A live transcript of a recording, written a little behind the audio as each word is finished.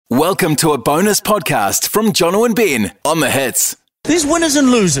Welcome to a bonus podcast from Jono and Ben on The Hits. There's winners and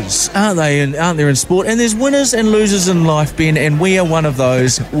losers, aren't there in sport? And there's winners and losers in life, Ben, and we are one of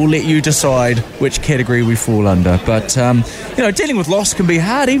those. We'll let you decide which category we fall under. But, dealing with loss can be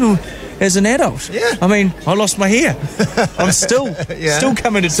hard, even as an adult. Yeah. I mean, I lost my hair. I'm still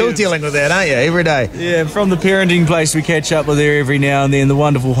coming to Still terms. dealing with that, aren't you, every day? Yeah, from the parenting place, we catch up with her every now and then. The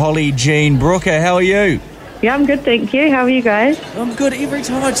wonderful Holly Jean Brooker. How are you? Yeah, I'm good, thank you. How are you guys? I'm good. Every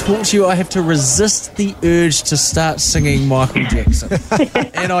time I talk to you, I have to resist the urge to start singing Michael Jackson.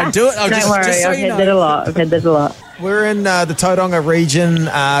 And I do it. Don't worry, I've had that a lot. We're in the Tauranga region.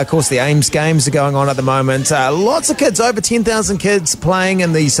 Of course, the AIMS games are going on at the moment. Lots of kids, over 10,000 kids playing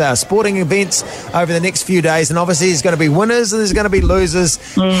in these sporting events over the next few days. And obviously, there's going to be winners and there's going to be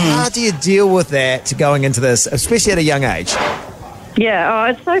losers. How do you deal with that going into this, especially at a young age? Yeah,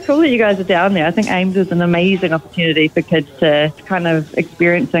 it's so cool that you guys are down there. I think AIMS is an amazing opportunity for kids to kind of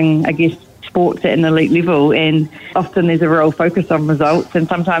experiencing, I guess, sports at an elite level, and often there's a real focus on results, and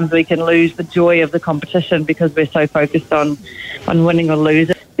sometimes we can lose the joy of the competition because we're so focused on winning or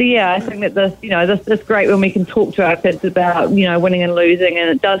losing. So yeah, I think that this is great when we can talk to our kids about winning and losing, and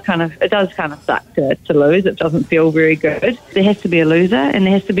it does kind of suck to lose. It doesn't feel very good. There has to be a loser and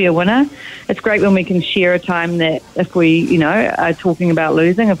there has to be a winner. It's great when we can share a time that if we are talking about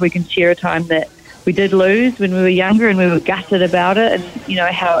losing, if we can share a time that we did lose when we were younger and we were gutted about it, and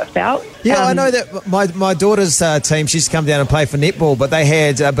how it felt. Yeah, I know that my daughter's team, she's come down and play for netball, but they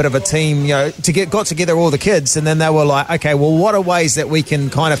had a bit of a team, got together all the kids, and then they were like, okay, well, what are ways that we can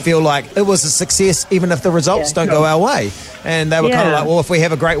kind of feel like it was a success even if the results don't go our way? And they were kind of like, well, if we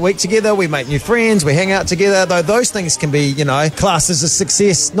have a great week together, we make new friends, we hang out together, though those things can be, classed as a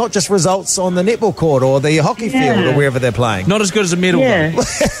success, not just results on the netball court or the hockey field or wherever they're playing. Not as good as a medal, though.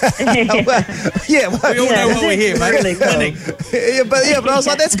 We all know what we're here, mate. Really Winning. But I was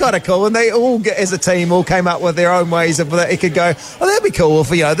like, that's kind of cool. And they all, as a team, all came up with their own ways of it could go, oh, that'd be cool if,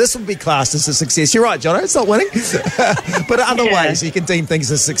 this would be classed as a success. You're right, Jono, it's not winning. But other ways you can deem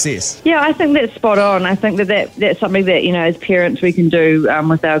things as success. Yeah, I think that's spot on. I think that's something that, as parents we can do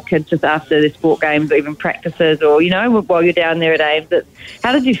with our kids just after the sport games or even practices or, while you're down there at AIMS.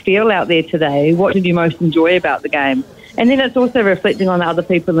 How did you feel out there today? What did you most enjoy about the game? And then it's also reflecting on the other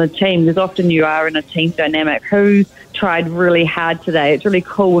people in the team, because often you are in a team dynamic. Who tried really hard today? It's really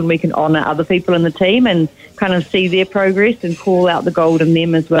cool when we can honour other people in the team and kind of see their progress and call out the gold in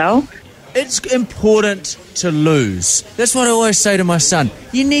them as well. It's important to lose. That's what I always say to my son.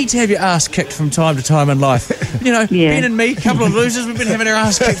 You need to have your ass kicked from time to time in life. Ben and me, a couple of losers, we've been having our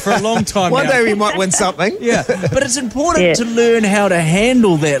ass kicked for a long time One now. day we might win something. Yeah, but it's important to learn how to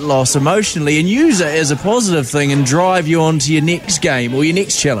handle that loss emotionally and use it as a positive thing and drive you on to your next game or your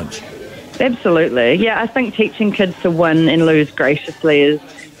next challenge. Absolutely. Yeah, I think teaching kids to win and lose graciously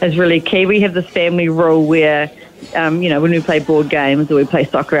is really key. We have this family rule where when we play board games or we play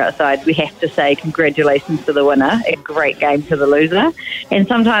soccer outside, we have to say congratulations to the winner, a great game to the loser. And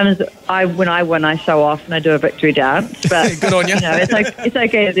sometimes when I win, I show off and I do a victory dance. But good on you. It's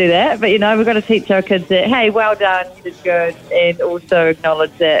okay to do that. But we've got to teach our kids that, hey, well done, you did good, and also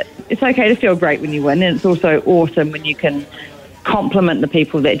acknowledge that it's okay to feel great when you win, and it's also awesome when you can compliment the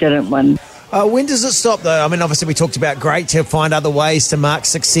people that didn't win. When does it stop, though? I mean, obviously, we talked about great to find other ways to mark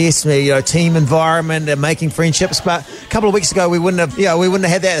success, team environment and making friendships. But a couple of weeks ago, we wouldn't have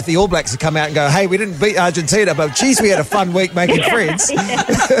had that if the All Blacks had come out and go, "Hey, we didn't beat Argentina, but geez, we had a fun week making friends." Ben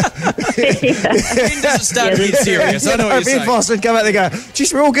doesn't start to get serious. I know what you're saying. Ben Foster would come out and go,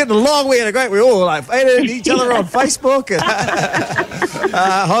 "Geez, we're all getting along. We had a great. We all added each other on Facebook."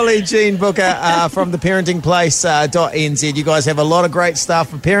 Holly Jean Brooker from the Parenting Place.nz. You guys have a lot of great stuff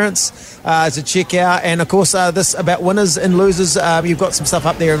for parents to check out, and of course this about winners and losers, you've got some stuff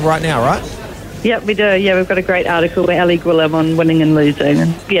up there right now, right? Yep, we do. Yeah, we've got a great article by Ali Gwilym on winning and losing,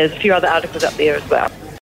 and there's a few other articles up there as well.